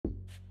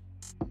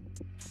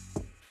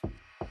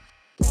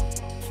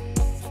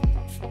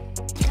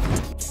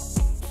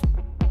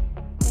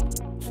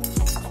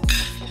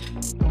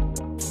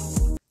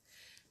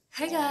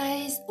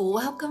guys,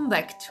 welcome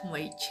back to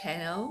my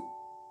channel.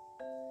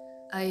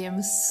 I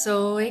am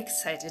so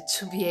excited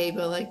to be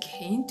able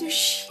again to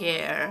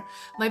share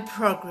my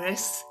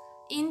progress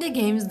in the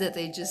games that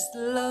I just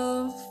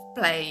love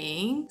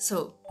playing.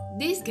 So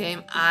this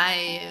game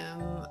I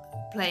am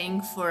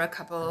playing for a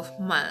couple of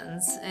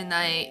months and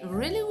I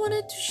really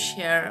wanted to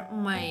share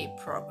my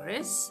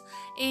progress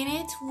in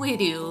it with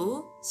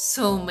you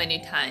so many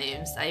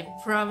times. I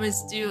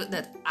promised you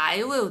that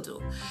I will do.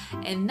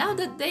 And now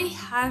that they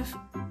have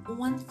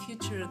one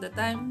feature that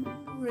I'm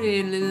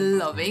really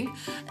loving,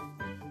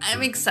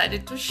 I'm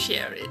excited to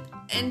share it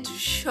and to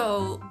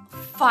show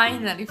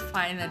finally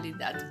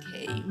that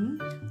game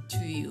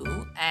to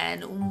you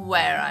and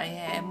where I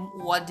am,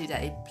 what did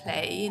I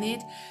play in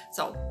it.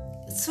 So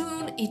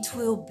soon it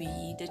will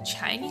be the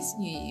Chinese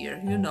New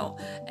Year, you know,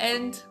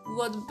 and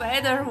what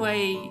better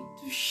way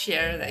to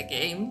share the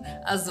game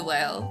as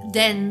well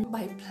than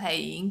by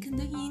playing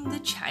in the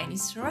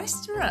Chinese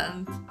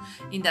restaurant.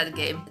 In that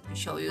game, let me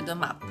show you the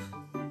map.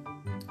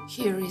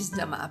 Here is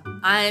the map.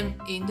 I'm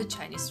in the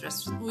Chinese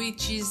restaurant,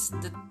 which is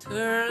the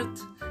third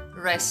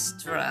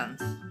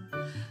restaurant.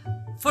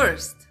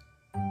 First,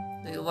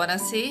 do you wanna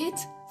see it?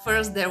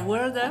 First, there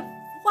were the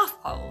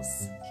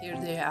waffles. Here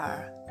they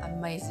are.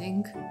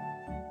 Amazing.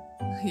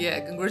 Yeah,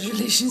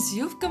 congratulations,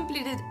 you've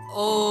completed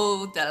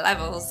all the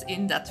levels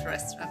in that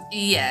restaurant.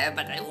 Yeah,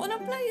 but I wanna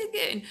play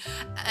again.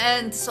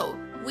 And so,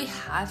 we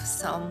have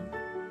some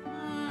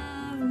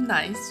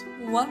nice,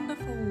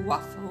 wonderful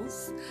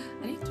waffles.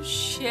 I need to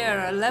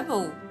share a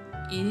level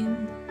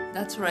in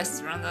that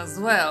restaurant as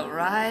well,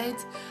 right?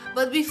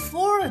 But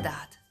before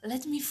that,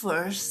 let me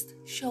first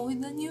show you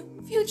the new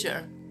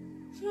feature.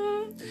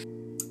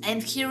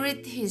 And here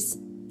it is.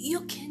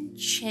 You can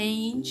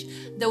change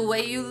the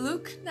way you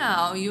look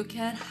now. You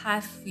can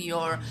have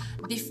your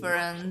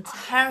different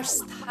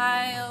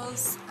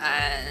hairstyles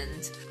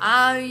and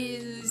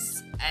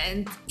eyes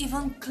and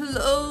even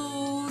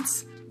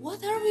clothes.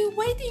 What are we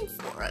waiting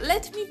for?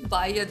 Let me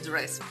buy a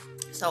dress.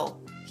 So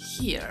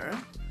here,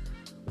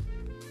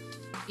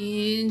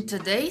 in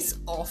today's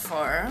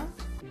offer,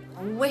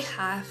 we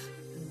have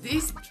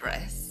this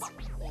dress.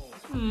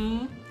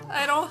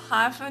 I don't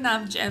have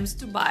enough gems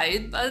to buy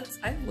it, but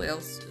I will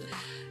soon.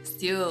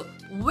 Still,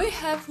 we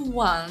have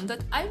one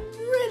that I'm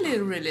really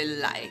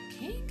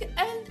liking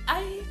and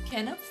I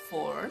can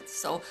afford,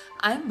 so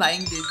I'm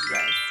buying this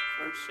dress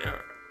for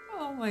sure.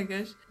 Oh my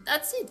gosh,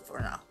 that's it for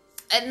now.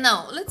 And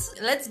now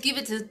let's give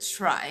it a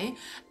try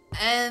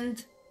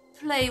and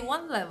play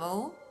one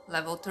level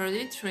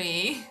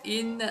 33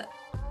 in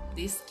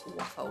this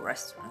waffle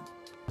restaurant.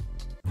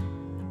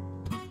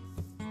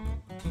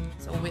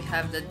 So we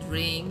have the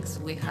drinks,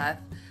 we have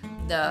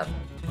the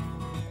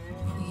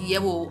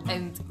yellow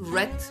and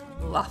red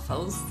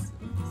waffles.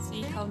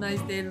 See how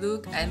nice they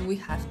look, and we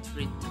have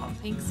 3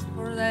 toppings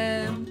for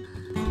them.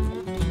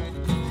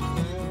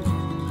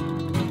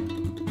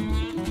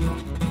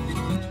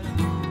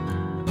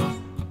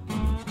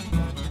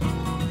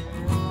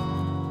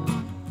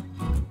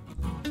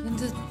 And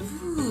the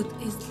food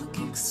is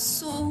looking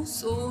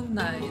so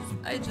nice.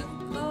 I just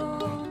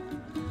love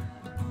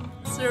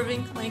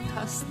serving my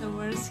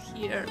customers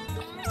here.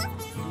 So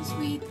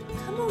sweet.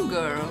 Come on,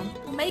 girl.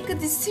 Make a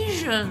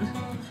decision.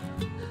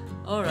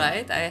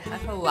 Alright, I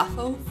have a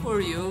waffle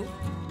for you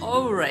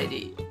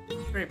already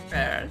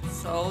prepared,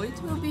 so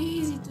it will be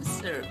easy to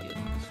serve you.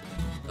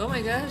 Oh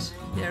my gosh,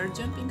 they are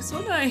jumping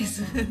so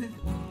nice.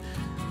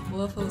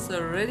 Waffles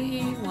are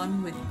ready,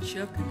 one with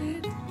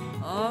chocolate.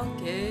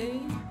 Okay.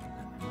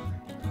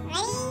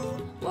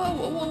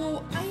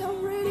 Whoa, I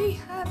already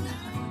have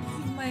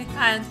that in my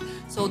hand.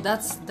 So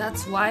that's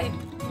why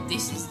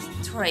this is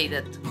the tray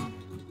that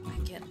I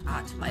can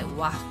add my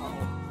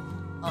waffle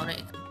on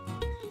it.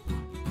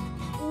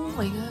 Oh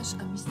my gosh,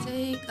 a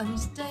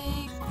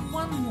mistake.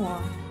 One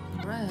more,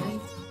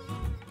 right?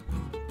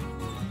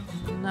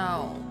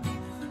 Now,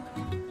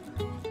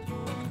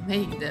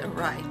 make the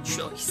right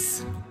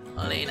choice,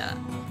 Lena.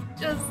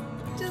 Just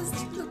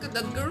look at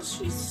that girl,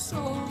 she's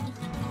so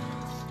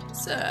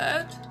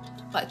sad.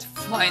 But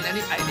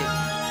finally I did.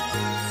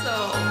 So,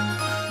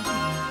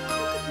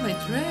 look at my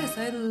dress,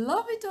 I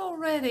love it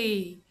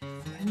already.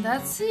 And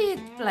that's it,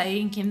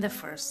 playing in the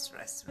first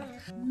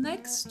restaurant.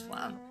 Next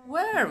one,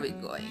 where are we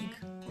going?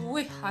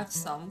 We have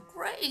some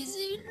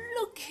crazy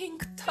looking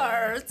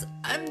tarts.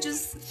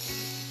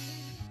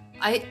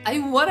 I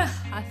wanna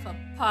have a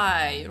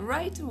pie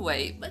right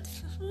away, but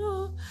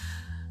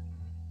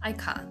I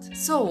can't.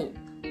 So,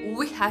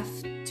 we have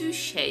 2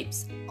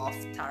 shapes of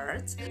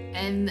tarts,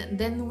 and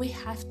then we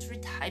have 3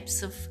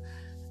 types of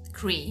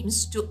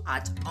creams to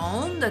add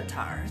on the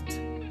tart.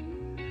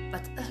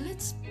 But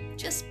let's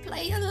just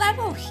play a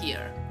level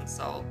here.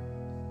 So,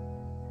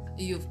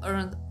 you've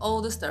earned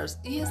all the stars.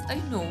 Yes,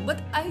 I know,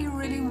 but I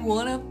really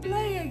wanna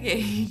play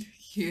again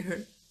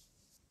here.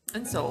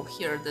 And so,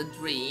 here are the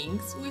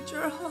drinks, which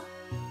are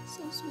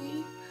so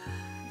sweet.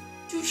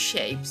 2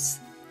 shapes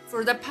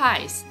for the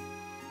pies.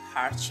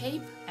 Heart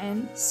shape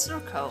and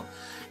circle,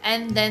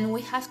 and then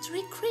we have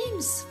 3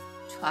 creams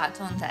to add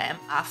on them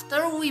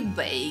after we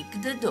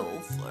bake the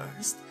dough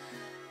first.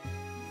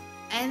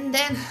 And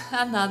then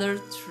another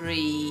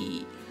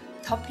 3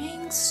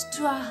 toppings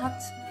to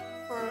add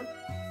for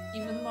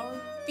even more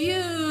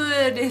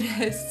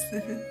beautiness.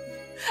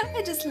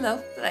 I just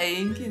love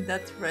playing in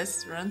that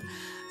restaurant.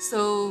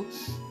 So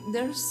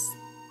they're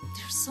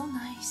so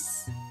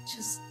nice.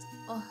 Just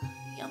oh,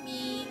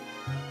 yummy.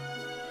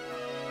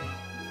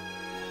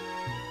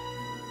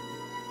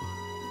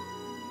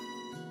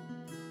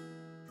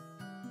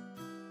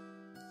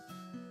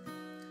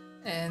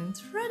 And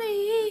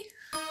ready.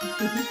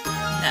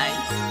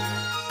 Nice.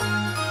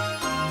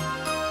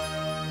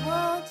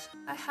 What?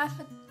 I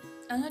have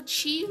an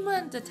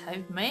achievement that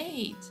I've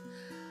made.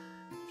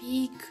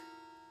 Peak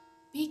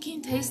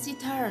in Tasty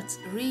Tarts.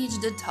 Reach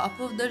the top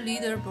of the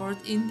leaderboard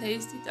in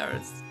Tasty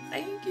Tarts.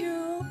 Thank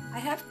you. I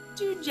have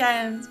 2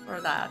 gems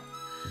for that.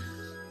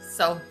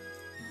 So,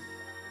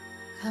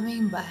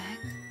 coming back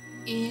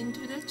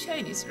into the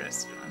Chinese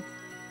restaurant.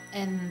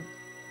 And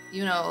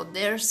you know,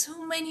 there are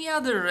so many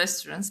other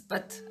restaurants,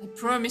 but I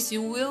promise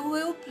you we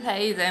will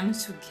play them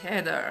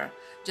together.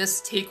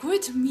 Just stick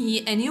with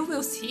me and you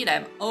will see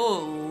them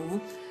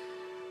all.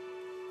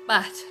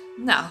 But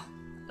now,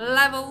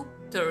 level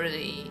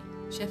 30.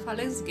 Chef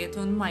Alex get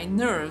on my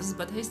nerves,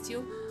 but I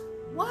still...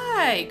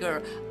 Why,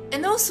 girl?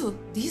 And also,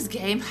 this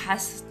game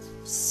has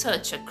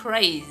such a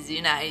crazy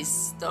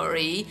nice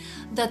story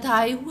that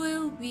I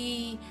will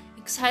be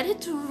excited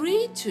to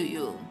read to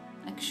you.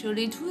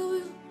 Actually, it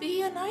will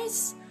be a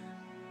nice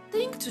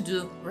thing to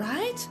do,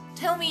 right?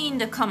 Tell me in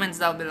the comments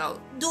down below.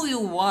 Do you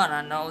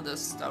wanna know the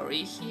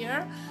story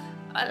here?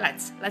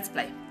 Let's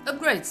play.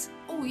 Upgrades.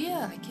 Oh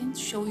yeah, I can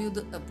show you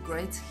the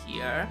upgrades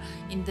here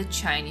in the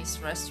Chinese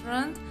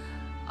restaurant.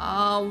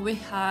 We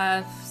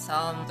have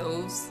some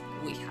those.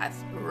 We have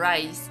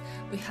rice.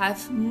 We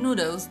have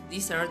noodles.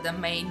 These are the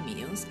main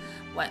meals.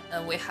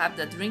 We have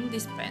the drink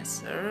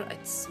dispenser.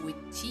 It's with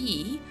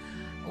tea.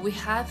 We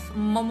have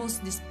Momo's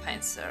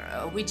dispenser,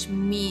 which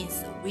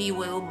means we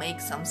will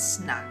make some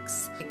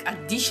snacks, like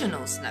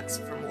additional snacks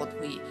from what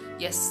we...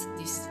 Yes,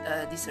 these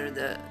are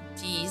the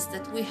teas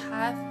that we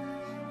have.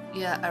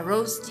 Yeah, a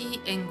rose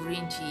tea and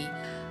green tea.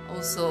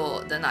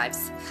 Also, the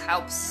knives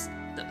helps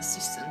the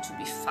assistant to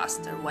be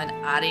faster when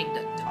adding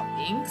the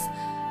toppings.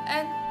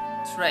 And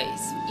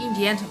trays. In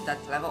the end of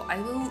that level, I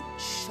will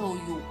show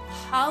you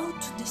how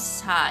to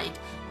decide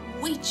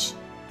which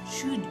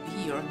should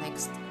be your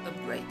next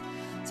upgrade.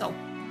 So,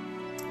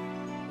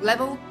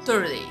 level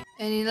 30.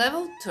 And in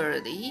level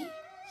 30,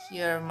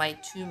 here are my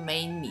 2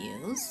 main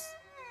meals.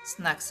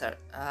 Snacks are,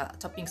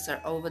 toppings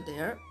are over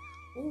there.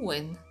 Oh,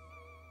 and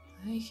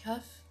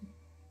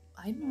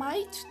I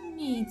might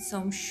need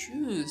some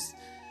shoes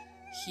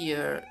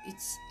here.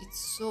 It's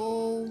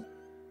so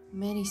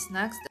many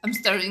snacks. I'm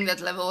starting that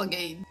level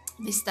again.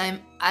 This time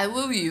I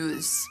will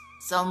use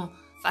some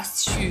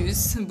fast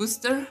shoes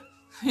booster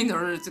in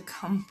order to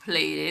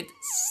complete it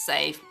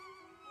safe.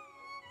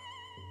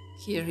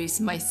 Here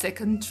is my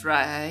second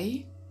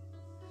try.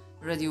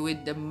 Ready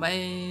with the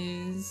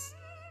maze.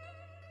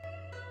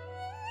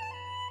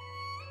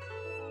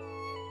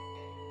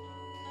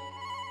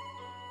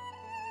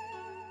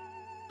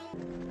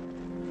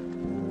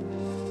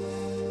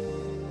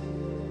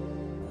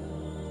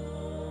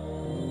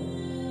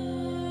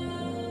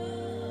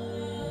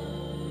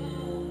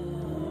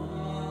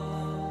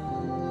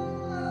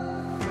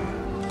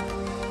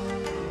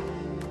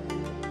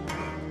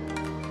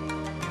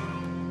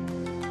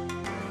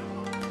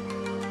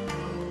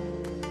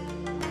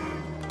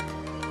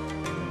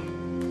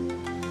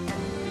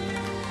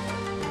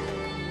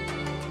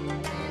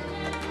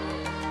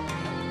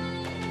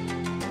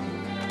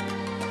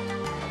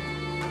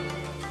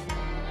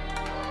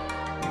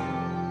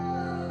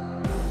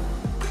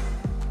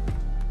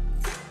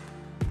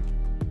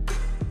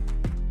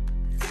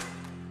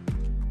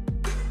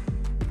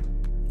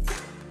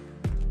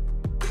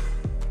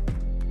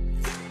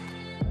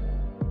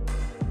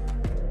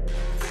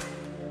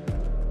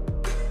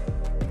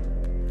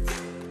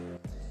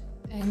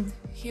 And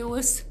he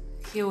was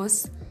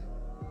just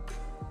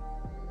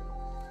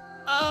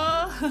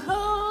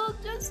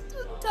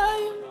in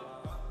time.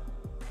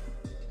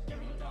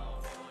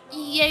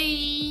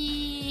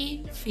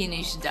 Yay!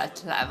 Finished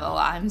that level.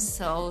 I'm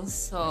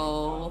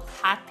so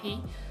happy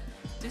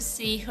to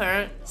see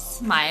her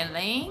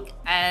smiling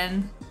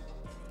and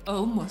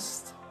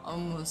almost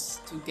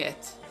to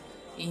get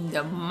in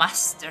the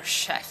Master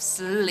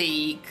Chef's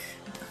league.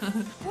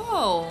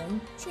 Whoa,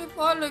 Chef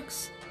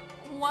Alex.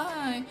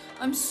 Why?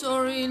 I'm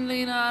sorry,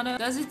 Lenata.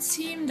 Does it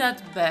seem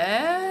that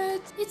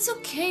bad? It's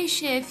okay,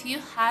 Chef. You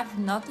have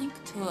nothing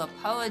to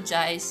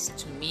apologize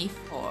to me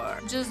for.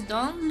 Just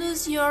don't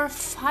lose your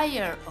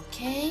fire,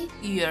 okay?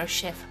 You're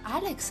Chef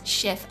Alex,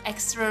 Chef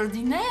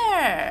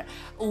Extraordinaire,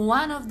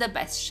 one of the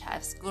best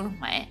chefs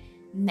gourmet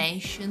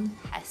nation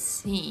has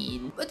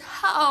seen. But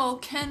how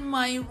can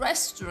my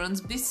restaurants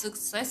be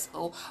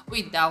successful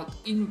without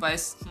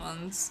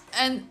investments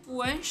and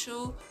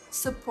potential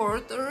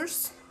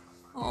supporters?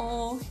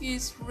 Oh,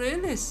 he's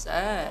really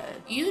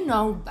sad. You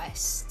know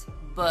best.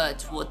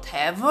 But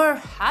whatever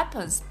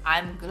happens,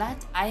 I'm glad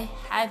I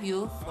have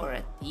you for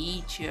a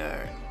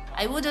teacher.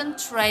 I wouldn't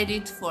trade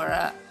it for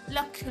a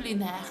la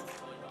culinaire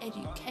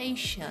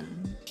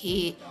education.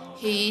 He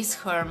is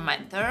her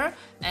mentor,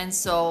 and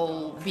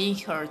so being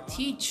her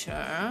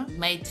teacher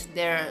made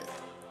their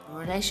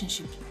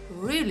relationship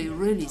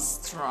really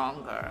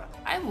stronger.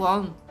 I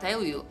won't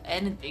tell you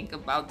anything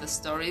about the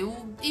story,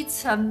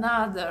 it's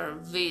another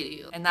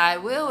video, and I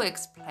will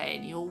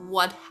explain you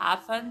what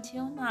happened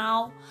till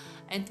now,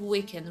 and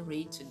we can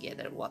read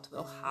together what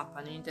will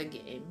happen in the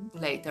game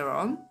later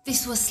on.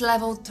 This was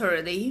level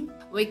 30.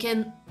 We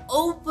can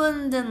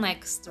open the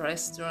next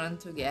restaurant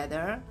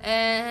together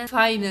and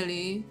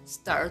finally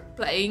start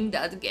playing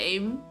that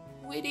game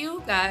with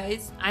you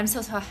guys. I'm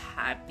so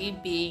happy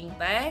being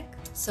back.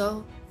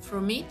 So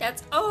for me,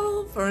 that's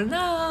all for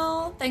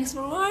now. Thanks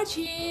for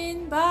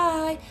watching.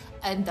 Bye.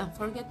 And don't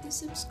forget to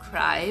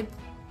subscribe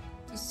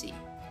to see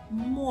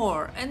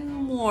more and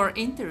more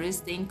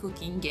interesting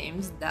cooking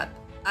games that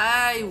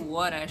I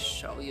wanna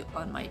show you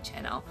on my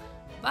channel.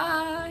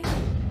 Bye.